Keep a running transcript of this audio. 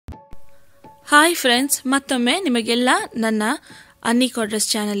Hi friends, ಮತ್ತೊಮ್ಮೆ ನಿಮಗೆಲ್ಲ ನನ್ನ ಅನ್ನಿ ಕಾಡ್ರೆಸ್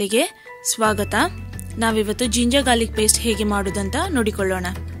ಚಾನಲಿಗೆ ಸ್ವಾಗತ. ನಾವಿವತ್ತು ಜಿಂಜರ್ ಗಾರ್ಲಿಕ್ ಪೇಸ್ಟ್ ಹೇಗೆ ಮಾಡೋದಂತ ನೋಡಿಕೊಳ್ಳೋಣ.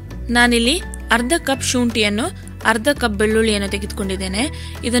 ನಾನಿಲ್ಲಿ ಅರ್ಧ ಕಪ್ ಶುಂಠಿಯನ್ನು, ಅರ್ಧ ಕಪ್ ಬೆಳ್ಳುಳ್ಳಿಯನ್ನು ತೆಗೆದುಕೊಂಡಿದ್ದೇನೆ.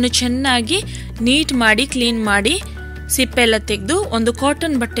 ಇದನ್ನು ಚೆನ್ನಾಗಿ ನೀಟ್ ಮಾಡಿ ಕ್ಲೀನ್ ಮಾಡಿ ಸಿಪ್ಪೆಲ್ಲ ತೆಗೆದು ಒಂದು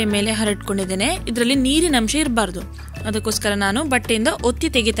ಕಾಟನ್ ಬಟ್ಟೆ ಮೇಲೆ ಹರಡ್ಕೊಂಡಿದ್ದೇನೆ. ಇದರಲ್ಲಿ ನೀರಿನ ಅಂಶ ಇರಬಾರ್ದು, ಅದಕ್ಕೋಸ್ಕರ ನಾನು ಬಟ್ಟೆಯಿಂದ ಒತ್ತಿ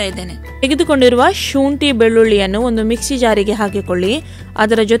ತೆಗಿತಾ ಇದ್ದೇನೆ. ತೆಗೆದುಕೊಂಡಿರುವ ಶುಂಠಿ ಬೆಳ್ಳುಳ್ಳಿಯನ್ನು ಒಂದು ಮಿಕ್ಸಿ ಜಾರಿಗೆ ಹಾಕಿಕೊಳ್ಳಿ.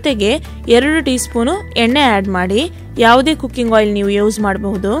 ಅದರ ಜೊತೆಗೆ 2 ಟೀ ಸ್ಪೂನು ಎಣ್ಣೆ ಆಡ್ ಮಾಡಿ. ಯಾವುದೇ ಕುಕ್ಕಿಂಗ್ ಆಯಿಲ್ ನೀವು ಯೂಸ್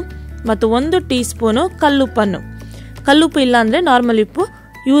ಮಾಡಬಹುದು. ಮತ್ತು 1 ಟೀ ಸ್ಪೂನು ಕಲ್ಲುಪ್ಪು ಇಲ್ಲ ಅಂದ್ರೆ ನಾರ್ಮಲ್ ಉಪ್ಪು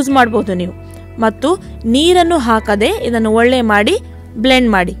ಯೂಸ್ ಮಾಡಬಹುದು ನೀವು. ಮತ್ತು ನೀರನ್ನು ಹಾಕದೆ ಇದನ್ನು ಒಳ್ಳೆ ಮಾಡಿ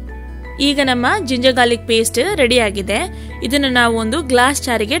ಬ್ಲೆಂಡ್ ಮಾಡಿ. ಈಗ ನಮ್ಮ ಜಿಂಜರ್ ಗಾರ್ಲಿಕ್ ಪೇಸ್ಟ್ ರೆಡಿ ಆಗಿದೆ. ಇದನ್ನು ನಾವು ಒಂದು ಗ್ಲಾಸ್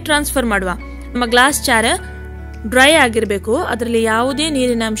ಜಾರಿಗೆ ಟ್ರಾನ್ಸ್ಫರ್ ಮಾಡುವ. ನಮ್ಮ ಗ್ಲಾಸ್ ಜಾರ್ ಡ್ರೈ ಆಗಿರಬೇಕು, ಅದರಲ್ಲಿ ಯಾವುದೇ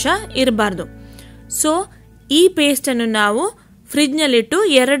ನೀರಿನ ಅಂಶ ಇರಬಾರ್ದು. ಸೊ ಈ ಪೇಸ್ಟ್ ಅನ್ನು ನಾವು ಫ್ರಿಜ್ ನಲ್ಲಿಟ್ಟು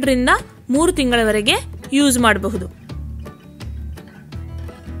 2 ರಿಂದ 3 ತಿಂಗಳವರೆಗೆ ಯೂಸ್ ಮಾಡಬಹುದು.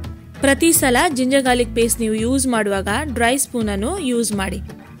 ಪ್ರತಿ ಸಲ ಜಿಂಜರ್ ಗಾರ್ಲಿಕ್ ಪೇಸ್ಟ್ ನೀವು ಯೂಸ್ ಮಾಡುವಾಗ ಡ್ರೈ ಸ್ಪೂನ್ ಅನ್ನು ಯೂಸ್ ಮಾಡಿ.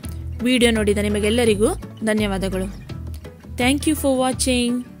 ವಿಡಿಯೋ ನೋಡಿದ ನಿಮಗೆಲ್ಲರಿಗೂ ಧನ್ಯವಾದಗಳು. Thank you for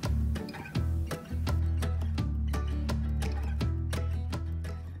watching.